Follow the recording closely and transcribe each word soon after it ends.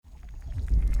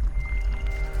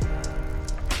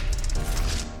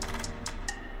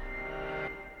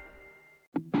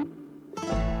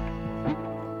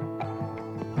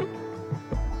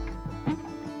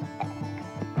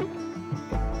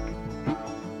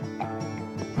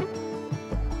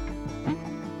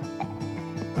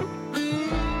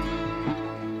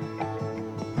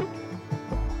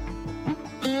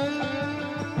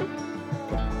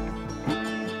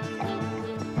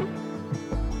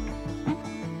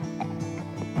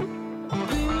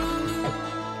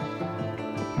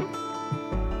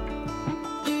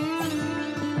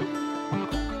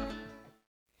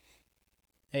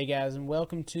Hey guys, and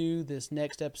welcome to this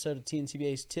next episode of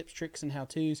TNCBA's Tips, Tricks, and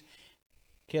How-Tos.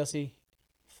 Kelsey,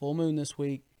 full moon this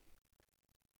week.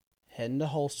 Heading to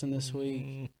Holston this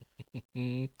week.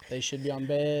 They should be on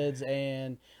beds,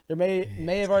 and there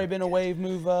may have already been a wave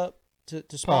move up to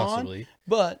spawn. Possibly.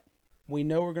 But we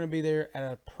know we're going to be there at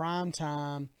a prime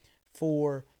time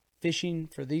for fishing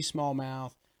for these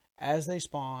smallmouth as they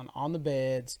spawn on the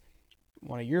beds.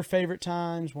 One of your favorite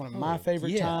times, one of my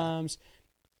favorite times.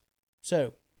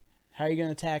 So, how are you going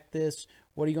to attack this?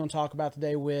 What are you going to talk about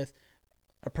today with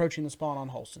approaching the spawn on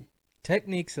Holston?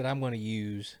 Techniques that I'm going to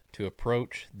use to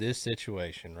approach this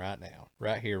situation right now,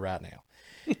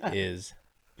 is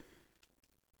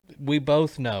we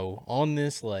both know on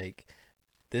this lake,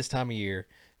 this time of year,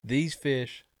 these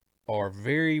fish are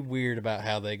very weird about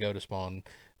how they go to spawn,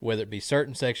 whether it be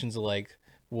certain sections of the lake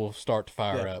will start to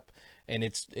fire up. And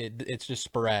it's just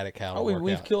sporadic how it works.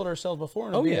 We've killed ourselves before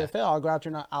in the BFL. I'll go out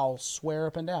there and I'll swear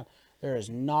up and down. There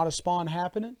is not a spawn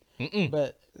happening,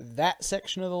 but that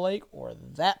section of the lake or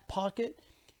that pocket,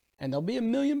 and there'll be a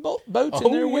million boats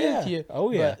in there with you.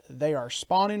 But they are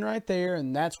spawning right there,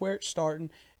 and that's where it's starting.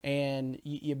 And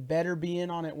you better be in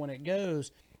on it when it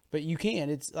goes. But you can.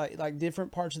 It's like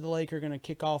different parts of the lake are going to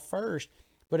kick off first.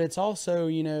 But it's also,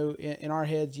 you know, in our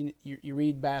heads, you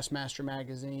read Bassmaster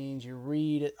magazines, you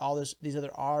read all these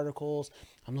other articles.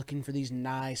 I'm looking for these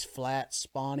nice flat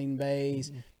spawning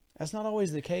bays. That's not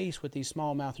always the case with these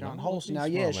smallmouth here on Holston. Now,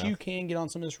 yes, you can get on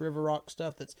some of this river rock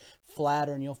stuff that's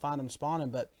flatter and you'll find them spawning.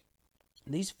 But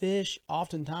these fish,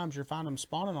 oftentimes you'll find them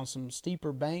spawning on some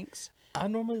steeper banks. I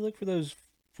normally look for those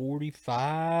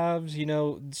 45s, you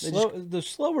know, the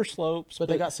slower slopes, but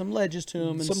they got some ledges to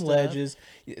them. And some ledges.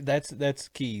 That's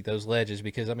key. Those ledges,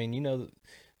 because I mean, you know,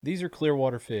 these are clear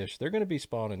water fish. They're going to be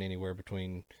spawning anywhere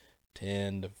between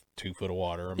 10 to 2 foot of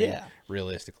water. I mean,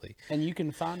 realistically. And you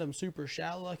can find them super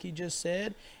shallow, like you just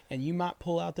said, and you might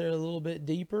pull out there a little bit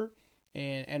deeper,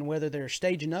 and whether they're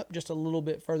staging up just a little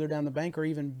bit further down the bank or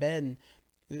even bedding.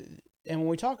 And when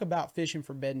we talk about fishing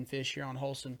for bedding fish here on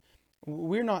Holston,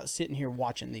 we're not sitting here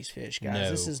watching these fish, guys.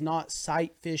 No. This is not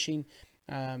sight fishing.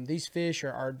 These fish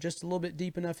are just a little bit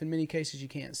deep enough in many cases you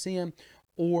can't see them,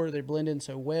 or they blend in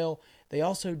so well. They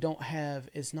also don't have,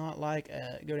 it's not like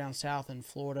go down south in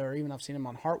Florida, or even I've seen them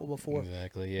on Hartwell before.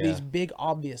 Exactly, yeah. These big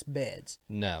obvious beds.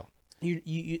 No.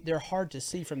 They're hard to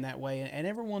see from that way. And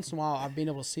every once in a while I've been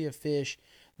able to see a fish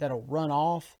that'll run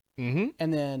off. And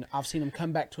then I've seen them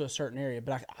come back to a certain area,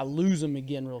 but I lose them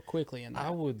again real quickly. And I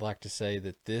would like to say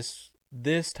that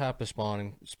this type of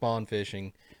spawn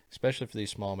fishing, especially for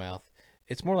these smallmouth,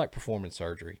 it's more like performance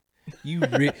surgery. You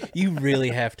really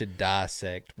have to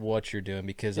dissect what you're doing,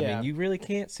 because I mean, you really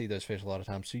can't see those fish a lot of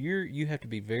times. So you have to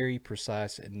be very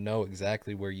precise and know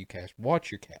exactly where you cast,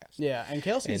 watch your cast. Yeah, and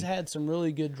Kelsey's had some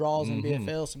really good draws in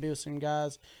BFL. To be with some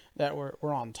guys that were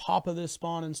on top of this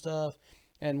spawn and stuff.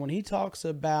 And when he talks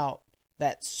about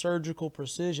that surgical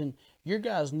precision, your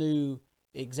guys knew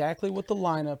exactly what the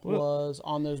lineup was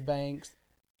on those banks.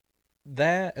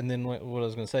 That, and then what I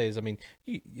was going to say is, I mean,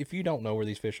 if you don't know where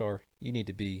these fish are, you need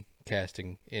to be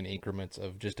casting in increments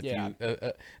of just a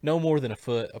few, no more than a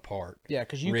foot apart. Yeah,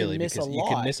 because you can miss a lot.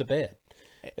 You can miss a bed.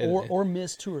 Or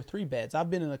miss 2 or 3 beds.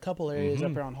 I've been in a couple areas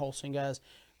up there on Holston, guys,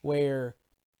 where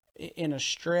in a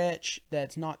stretch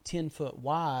that's not 10 foot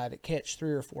wide, catch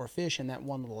 3 or 4 fish in that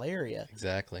one little area.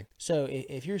 Exactly. So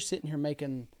if you're sitting here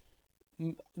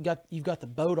you've got the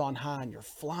boat on high and you're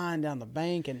flying down the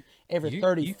bank, and every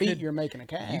 30 feet you're making a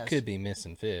cast. You could be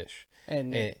missing fish.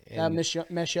 And that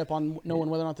mess you up on knowing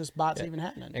whether or not this bite's even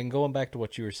happening. And going back to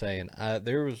what you were saying, I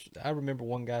remember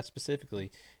one guy specifically,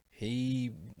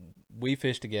 we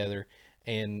fished together,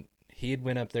 and he had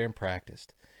went up there and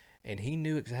practiced. And he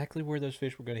knew exactly where those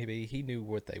fish were going to be. He knew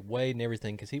what they weighed and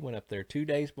everything, because he went up there 2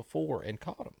 days before and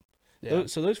caught them. Yeah.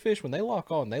 So those fish, when they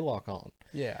lock on, they lock on.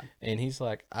 Yeah. And he's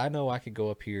like, I know I could go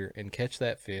up here and catch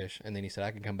that fish. And then he said, I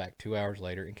can come back 2 hours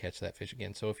later and catch that fish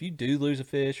again. So if you do lose a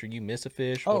fish or you miss a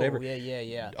fish, whatever,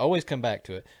 always come back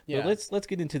to it. Yeah. But let's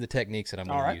get into the techniques that I'm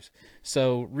going to use.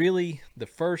 So really, the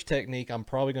first technique I'm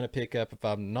probably going to pick up, if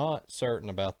I'm not certain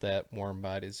about that worm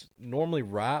bite, is normally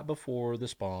right before the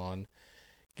spawn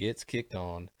gets kicked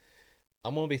on.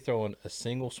 I'm going to be throwing a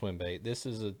single swim bait. This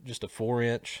is just a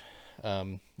 4-inch.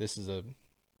 This is a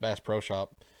Bass Pro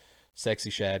Shop Sexy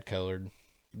Shad colored.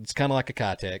 It's kind of like a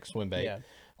Kitech swim bait.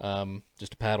 Yeah.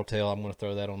 Just a paddle tail. I'm going to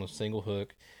throw that on a single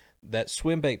hook. That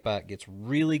swim bait bite gets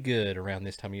really good around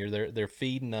this time of year. They're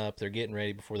feeding up. They're getting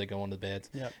ready before they go on the beds.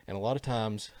 Yep. And a lot of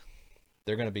times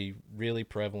they're going to be really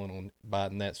prevalent on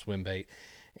biting that swim bait.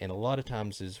 And a lot of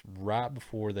times is right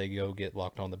before they go get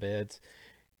locked on the beds.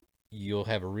 you'll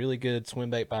have a really good swim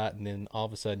bait bite, and then all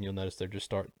of a sudden you'll notice they'll just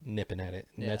start nipping at it.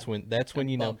 And that's when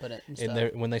you know,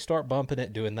 and when they start bumping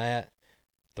it, doing that,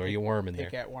 throw your worm in there.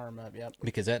 Pick that worm up, yep.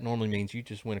 Because that normally means you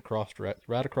just went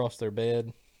right across their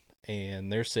bed,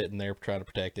 and they're sitting there trying to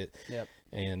protect it. Yep.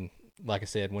 And like I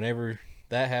said, whenever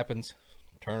that happens,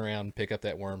 turn around, pick up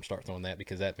that worm, start throwing that,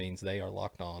 because that means they are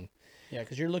locked on. Yeah,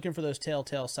 because you're looking for those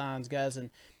telltale signs, guys,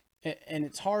 and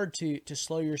it's hard to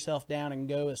slow yourself down and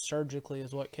go as surgically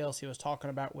as what Kelsey was talking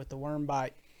about with the worm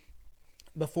bite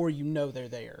before you know they're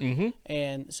there. Mm-hmm.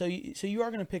 And so you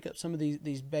are going to pick up some of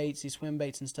these baits, these swim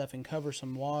baits and stuff, and cover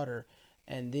some water,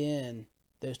 and then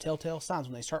those telltale signs,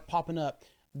 when they start popping up,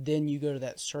 then you go to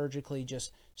that surgically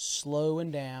just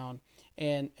slowing down.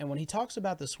 And when he talks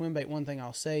about the swim bait, one thing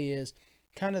I'll say is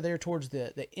kind of there towards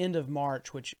the end of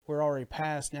March, which we're already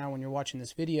past now when you're watching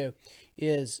this video,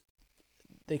 is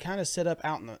they kind of set up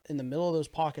out in the middle of those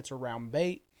pockets around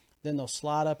bait. Then they'll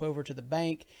slide up over to the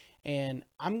bank, and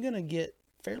I'm going to get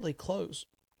fairly close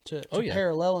to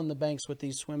paralleling the banks with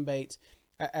these swim baits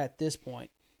at this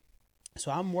point.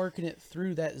 So I'm working it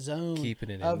through that zone, keeping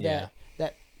it of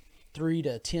that 3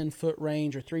 to 10 foot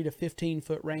range or 3 to 15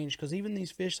 foot range, because even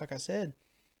these fish, like I said,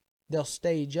 they'll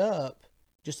stage up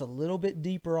just a little bit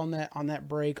deeper on that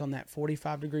break, on that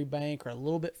 45-degree bank, or a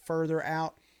little bit further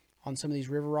out on some of these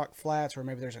river rock flats, or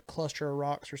maybe there's a cluster of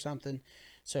rocks or something.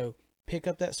 So pick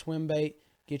up that swim bait,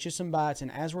 get you some bites,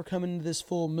 and as we're coming into this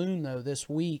full moon, though, this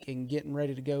week, and getting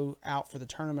ready to go out for the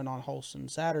tournament on Holston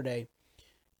Saturday,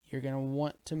 you're going to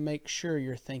want to make sure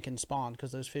you're thinking spawn,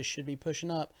 because those fish should be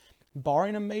pushing up.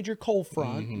 Barring a major cold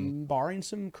front, barring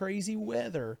some crazy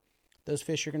weather, those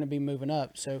fish are going to be moving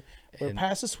up. So we're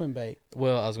past the swim bait.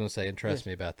 Well, I was going to say, and trust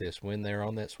me about this, when they're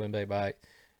on that swim bait bite,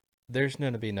 there's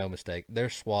going to be no mistake. They're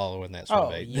swallowing that swim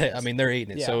bait. Yes. I mean, they're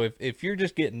eating it. Yeah. So if you're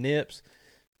just getting nips,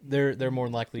 they're more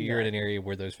than likely you're in an area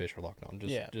where those fish are locked on.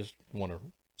 Just want to.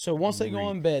 So once they go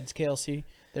on beds, Kelsey,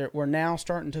 we're now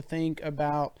starting to think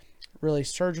about really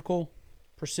surgical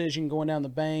precision going down the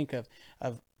bank,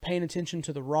 of paying attention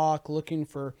to the rock, looking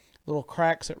for little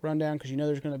cracks that run down, because you know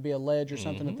there's going to be a ledge or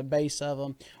something at the base of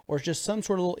them, or it's just some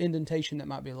sort of little indentation that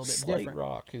might be a little bit slate different.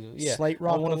 Rock. Slate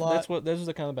rock a lot. Those are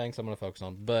the kind of banks I'm going to focus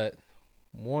on. But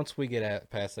once we get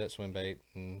past that swim bait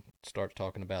and start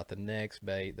talking about the next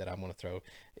bait that I'm going to throw,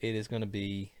 it is going to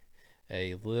be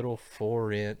a little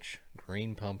 4-inch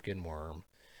green pumpkin worm.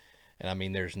 And I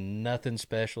mean, there's nothing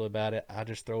special about it. I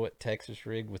just throw it Texas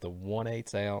rig with a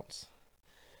 1/8 ounce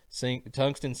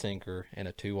tungsten sinker and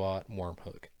a 2-watt worm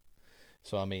hook.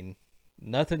 So, I mean,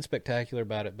 nothing spectacular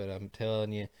about it, but I'm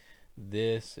telling you,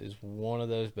 this is one of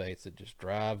those baits that just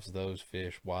drives those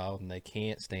fish wild, and they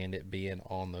can't stand it being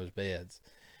on those beds.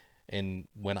 And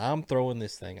when I'm throwing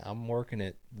this thing, I'm working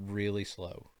it really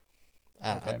slow.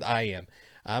 Okay. I am.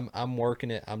 I'm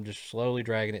working it. I'm just slowly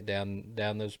dragging it down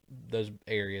those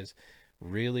areas,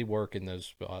 really working those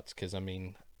spots, because, I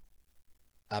mean,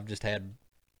 I've had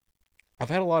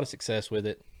a lot of success with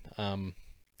it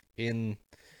in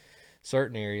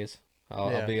certain areas.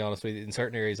 I'll be honest with you. In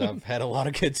certain areas, I've had a lot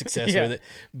of good success with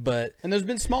it. And there's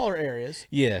been smaller areas.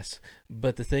 Yes.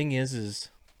 But the thing is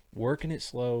working it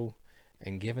slow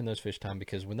and giving those fish time,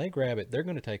 because when they grab it, they're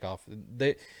going to take off.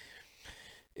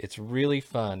 It's really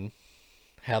fun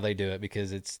how they do it,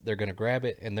 because they're going to grab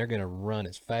it and they're going to run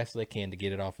as fast as they can to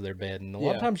get it off of their bed. And a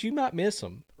lot of times you might miss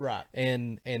them. Right.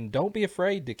 And don't be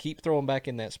afraid to keep throwing back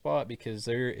in that spot, because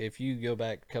if you go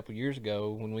back a couple years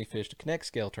ago when we fished a Connect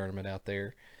Scale tournament out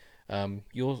there,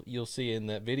 you'll see in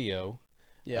that video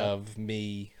of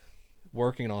me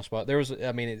working on a spot.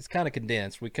 It's kind of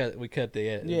condensed. We cut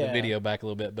the video back a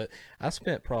little bit, but I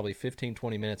spent probably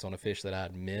 15-20 minutes on a fish that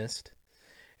I'd missed.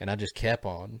 And I just kept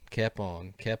on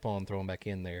throwing back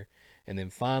in there. And then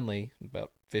finally,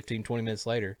 about 15-20 minutes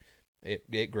later,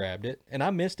 it grabbed it. And I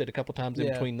missed it a couple times in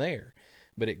between there.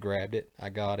 But it grabbed it.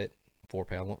 I got it.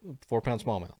 4-pound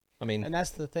smallmouth. I mean, and that's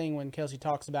the thing when Kelsey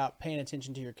talks about paying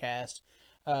attention to your cast.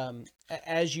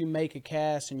 As you make a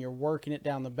cast and you're working it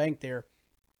down the bank there,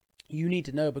 you need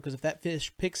to know, because if that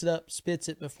fish picks it up, spits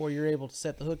it before you're able to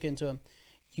set the hook into him,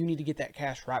 you need to get that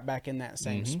cast right back in that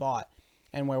same spot.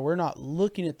 And where we're not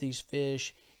looking at these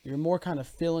fish, you're more kind of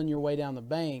feeling your way down the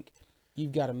bank.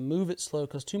 You've got to move it slow,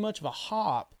 because too much of a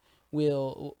hop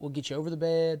will get you over the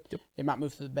bed. Yep. It might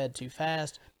move through the bed too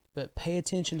fast. But pay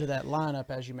attention to that lineup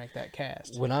as you make that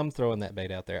cast. When I'm throwing that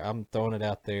bait out there, I'm throwing it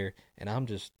out there, and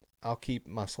I'll keep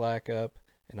my slack up,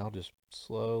 and I'll just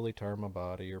slowly turn my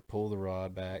body or pull the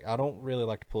rod back. I don't really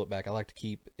like to pull it back. I like to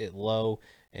keep it low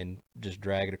and just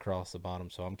drag it across the bottom,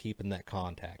 so I'm keeping that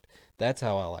contact. That's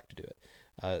how I like to do it.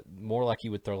 More like you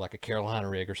would throw like a Carolina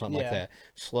rig or something like that.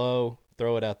 Slow,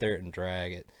 throw it out there and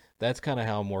drag it. that's kind of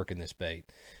how I'm working this bait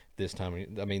this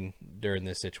time. I mean, during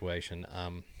this situation.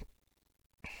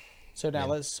 So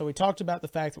now so we talked about the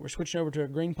fact that we're switching over to a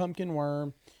green pumpkin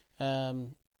worm.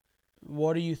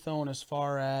 What are you throwing as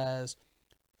far as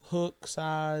hook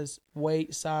size,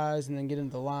 weight size, and then get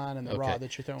into the line and the rod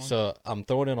that you're throwing? So I'm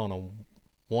throwing it on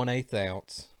a 1/8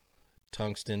 ounce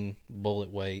tungsten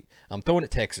bullet weight. I'm throwing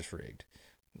it Texas rigged.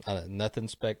 Nothing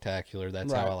spectacular.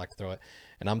 That's how I like to throw it.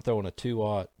 And I'm throwing a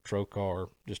 2/0 Trocar,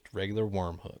 just regular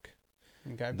worm hook.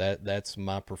 Okay. That's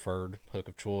my preferred hook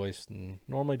of choice, and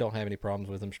normally don't have any problems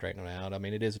with them straightening them out. I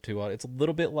mean, it is a 2/0. It's a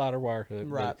little bit lighter wire hook,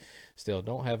 but still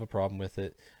don't have a problem with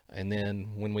it. And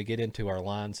then when we get into our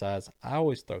line size, I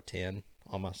always throw 10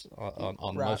 on my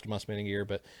on most of my spinning gear,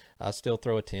 but I still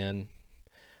throw a 10.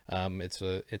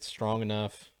 It's strong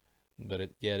enough, but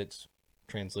it's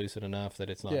translucent enough that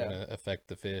it's not going to affect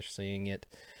the fish seeing it.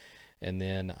 And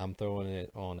then I'm throwing it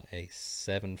on a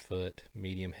 7-foot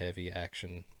medium heavy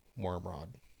action worm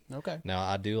rod. Okay. Now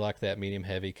I do like that medium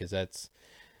heavy because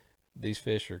these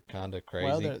fish are kind of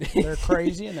crazy. Well, they're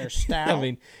crazy and they're stout. I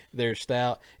mean, they're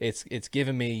stout. It's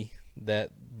giving me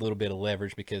that little bit of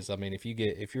leverage because I mean, if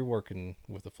you're working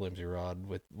with a flimsy rod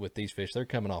with these fish, they're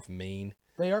coming off mean.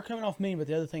 They are coming off mean, but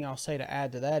the other thing I'll say to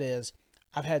add to that is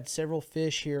I've had several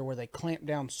fish here where they clamp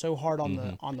down so hard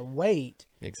on the weight.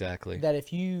 Exactly. That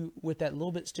if you, with that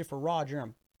little bit stiffer rod, you're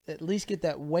going to at least get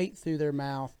that weight through their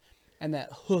mouth and that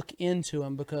hook into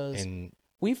them because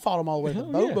we've fought them all the way to the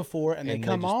boat before and they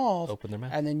come off. Open their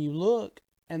mouth. And then you look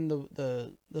and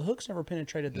the hook's never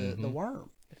penetrated the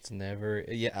worm. It's never.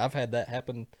 Yeah, I've had that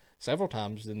happen several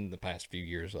times in the past few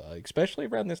years, especially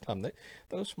around this time.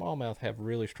 Those smallmouth have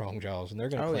really strong jaws, and they're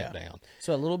going to clamp down.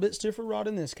 So a little bit stiffer rod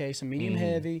in this case, a medium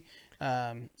heavy,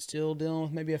 still dealing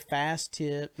with maybe a fast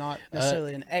tip, not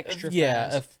necessarily an extra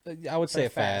fast. Yeah, I would say a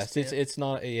fast. Tip. It's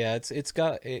not. Yeah,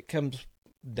 it comes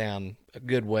down a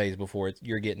good ways before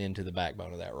you're getting into the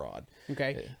backbone of that rod.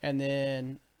 Okay, and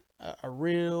then a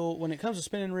reel. When it comes to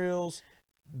spinning reels.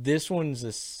 This one's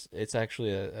it's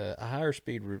actually a higher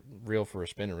speed reel for a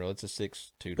spinning reel. It's a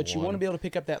 6.2 to 1. But you want to be able to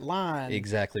pick up that line.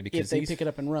 Exactly. Because if they pick it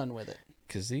up and run with it.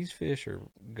 Because these fish are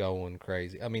going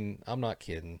crazy. I mean, I'm not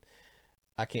kidding.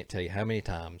 I can't tell you how many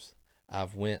times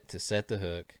I've went to set the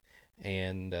hook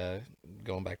and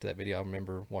going back to that video, I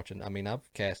remember watching, I mean,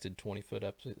 I've casted 20 foot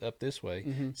up this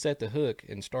way, set the hook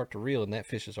and start to reel and that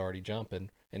fish is already jumping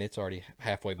and it's already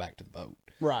halfway back to the boat.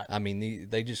 Right. I mean,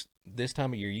 they just, this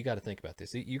time of year, you got to think about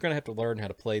this. You're going to have to learn how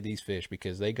to play these fish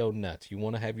because they go nuts. You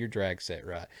want to have your drag set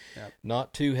right. Yep.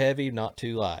 Not too heavy, not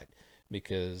too light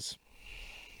because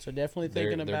so definitely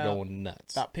thinking they're going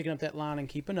nuts. About picking up that line and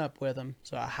keeping up with them.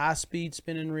 So a high-speed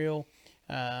spinning reel,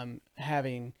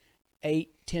 having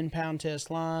 8-10 pound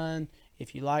test line.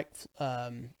 If you like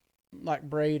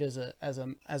braid as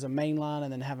a main line,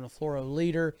 and then having a fluoro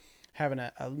leader, having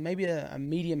maybe a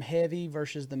medium heavy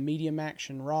versus the medium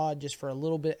action rod, just for a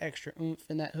little bit extra oomph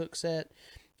in that hook set.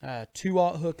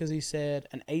 2/0 hook, as he said,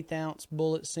 an 1/8 ounce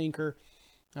bullet sinker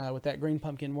with that green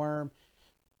pumpkin worm.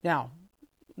 Now,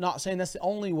 not saying that's the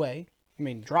only way. I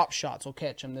mean, drop shots will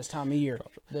catch them this time of year.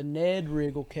 The Ned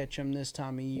rig will catch them this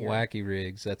time of year. Wacky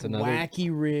rigs, that's another. Wacky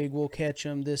rig will catch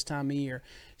them this time of year.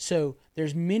 So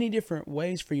there's many different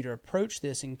ways for you to approach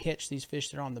this and catch these fish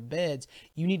that are on the beds.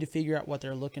 You need to figure out what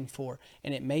they're looking for.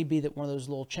 And it may be that one of those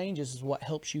little changes is what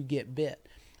helps you get bit.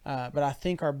 But I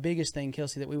think our biggest thing,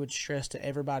 Kelsey, that we would stress to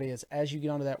everybody is as you get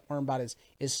onto that worm bite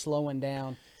is slowing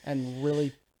down and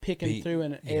really picking through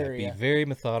an area. Be very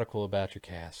methodical about your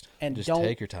cast. And just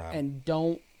take your time. And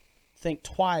don't think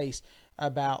twice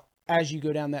about, as you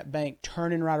go down that bank,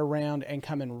 turning right around and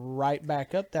coming right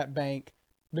back up that bank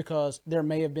because there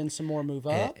may have been some more move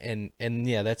up. And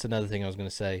yeah, that's another thing I was going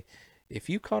to say. If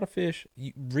you caught a fish,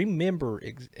 remember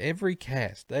every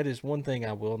cast. That is one thing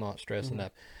I will not stress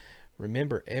enough.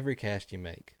 Remember every cast you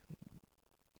make.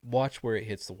 Watch where it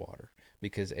hits the water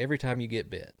because every time you get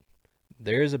bit,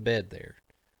 there is a bed there.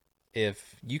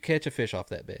 If you catch a fish off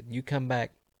that bed, you come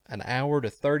back an hour to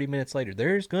 30 minutes later,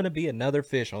 there's going to be another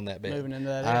fish on that bed. Moving into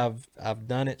that area. I've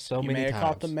done it so many times. You may have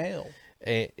caught the male.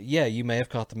 Yeah, you may have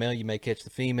caught the male. You may catch the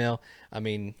female. I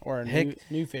mean, or a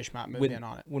new fish might move in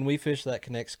on it. When we fished that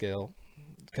Connect scale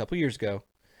a couple years ago,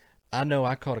 I know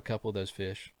I caught a couple of those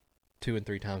fish 2 and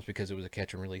 3 times because it was a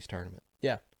catch and release tournament.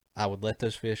 Yeah, I would let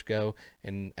those fish go,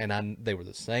 and they were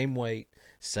the same weight,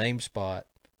 same spot.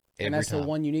 And that's the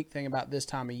one unique thing about this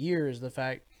time of year is the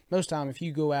fact most time if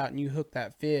you go out and you hook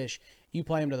that fish, you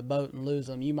play them to the boat and lose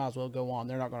them, you might as well go on.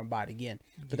 They're not going to bite again.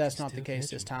 But that's not the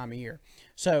case this time of year.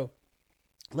 So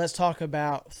let's talk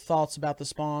about thoughts about the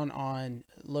spawn on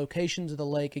locations of the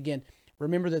lake. Again,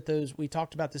 remember that we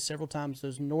talked about this several times,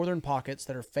 those northern pockets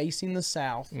that are facing the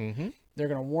south, they're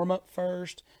going to warm up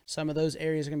first. Some of those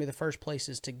areas are going to be the first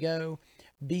places to go.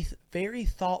 Be very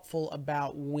thoughtful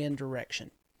about wind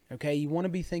direction. Okay, you want to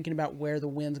be thinking about where the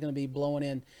wind's going to be blowing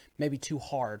in maybe too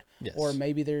hard, or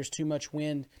maybe there's too much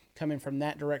wind coming from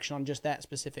that direction on just that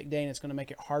specific day, and it's going to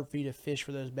make it hard for you to fish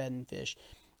for those bedding fish.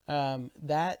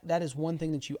 That is one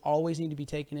thing that you always need to be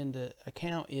taking into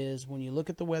account is when you look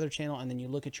at the Weather Channel and then you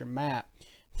look at your map,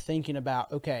 thinking about,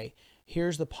 okay,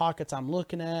 here's the pockets I'm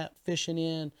looking at, fishing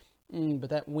in, but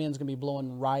that wind's going to be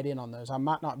blowing right in on those. I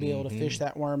might not be able to fish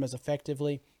that worm as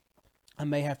effectively. I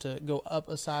may have to go up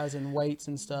a size in weights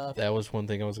and stuff. That was one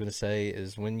thing I was going to say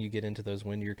is when you get into those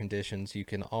windier conditions, you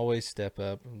can always step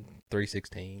up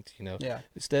 3/16,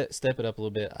 step it up a little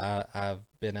bit. I've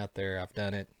been out there. I've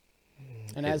done it.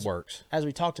 And it works. As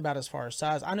we talked about as far as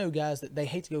size, I know guys that they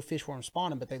hate to go fish for them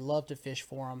spawning, but they love to fish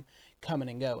for them coming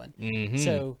and going.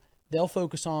 So they'll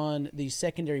focus on these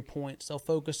secondary points. They'll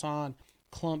focus on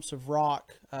clumps of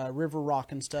rock, river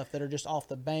rock and stuff that are just off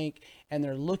the bank, and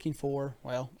they're looking for,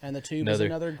 and the tube is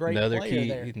another great player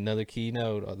there. Another key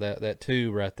note, that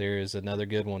tube right there is another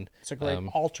good one. It's a great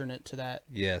alternate to that.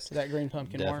 Yes. To that green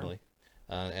pumpkin definitely.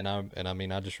 worm. And I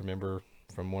mean, I just remember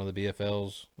from one of the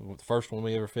BFLs, the first one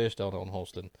we ever fished out on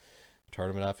Holston,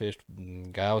 tournament I fished, the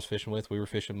guy I was fishing with, we were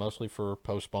fishing mostly for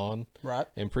post-spawn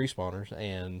and pre-spawners,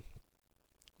 and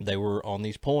they were on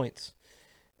these points,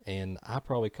 and I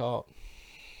probably caught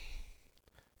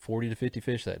 40 to 50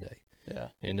 fish that day. Yeah.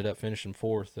 Ended up finishing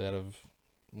fourth out of,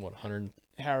 100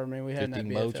 however many we had in that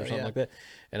BFL, modes or something like that.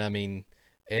 And I mean,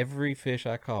 every fish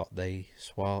I caught, they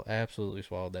absolutely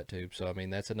swallowed that tube. So, I mean,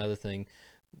 that's another thing.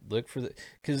 Look for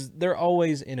because they're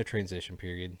always in a transition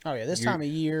period. Oh, yeah. This time of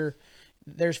year,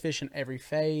 there's fish in every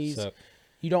phase. So,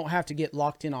 you don't have to get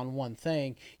locked in on one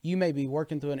thing. You may be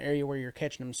working through an area where you're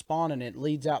catching them spawn, and it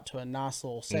leads out to a nice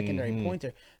little secondary point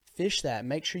there. Fish that.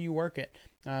 Make sure you work it.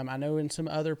 I know in some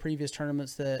other previous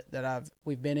tournaments that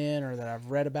we've been in or that I've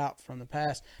read about from the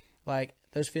past, like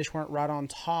those fish weren't right on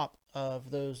top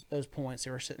of those points.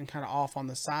 They were sitting kind of off on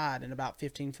the side in about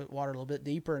 15-foot water, a little bit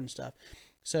deeper and stuff.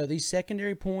 So these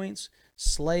secondary points,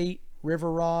 slate,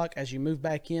 river rock, as you move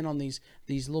back in on these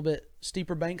little bit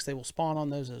steeper banks, they will spawn on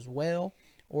those as well.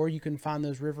 Or you can find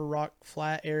those river rock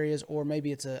flat areas, or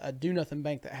maybe it's a do-nothing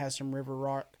bank that has some river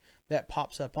rock that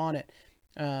pops up on it.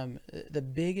 The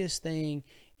biggest thing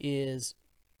is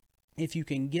if you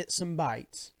can get some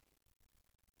bites,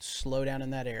 slow down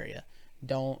in that area.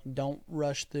 Don't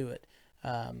rush through it.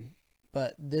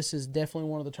 But this is definitely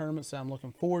one of the tournaments that I'm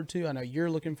looking forward to. I know you're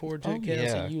looking forward to it, Kelsey.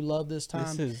 Yeah. You love this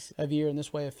time of year and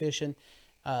this way of fishing.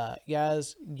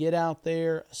 Guys, get out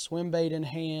there, a swim bait in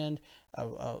hand,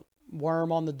 a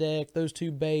worm on the deck, those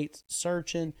two baits,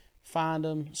 searching, find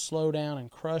them, slow down, and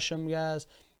crush them, guys.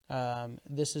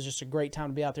 This is just a great time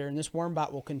to be out there, and this worm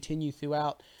bite will continue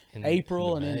throughout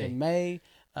April and into May,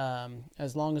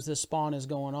 as long as this spawn is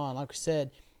going on. Like we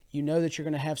said, you know that you're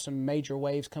going to have some major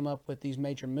waves come up with these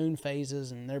major moon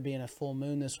phases, and there being a full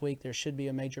moon this week, there should be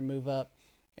a major move up,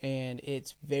 and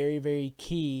it's very, very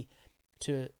key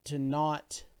to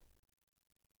not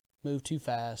move too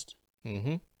fast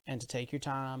and to take your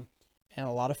time and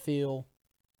a lot of feel.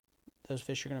 Those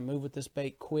fish are going to move with this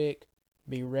bait quick,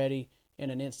 be ready in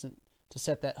an instant to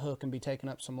set that hook and be taking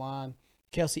up some line.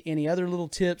 Kelsey, any other little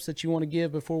tips that you want to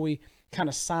give before we kind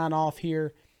of sign off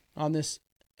here on this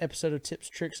episode of Tips,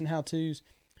 Tricks, and How-Tos?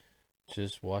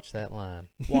 Just watch that line.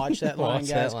 Watch that line,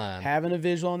 guys. Having a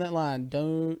visual on that line.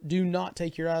 Do not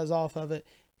take your eyes off of it.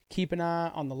 Keep an eye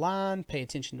on the line. Pay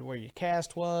attention to where your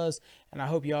cast was. And I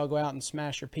hope you all go out and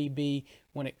smash your PB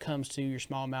when it comes to your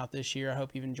smallmouth this year. I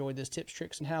hope you've enjoyed this Tips,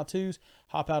 Tricks, and How-Tos.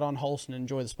 Hop out on Holston and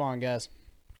enjoy the spawn, guys.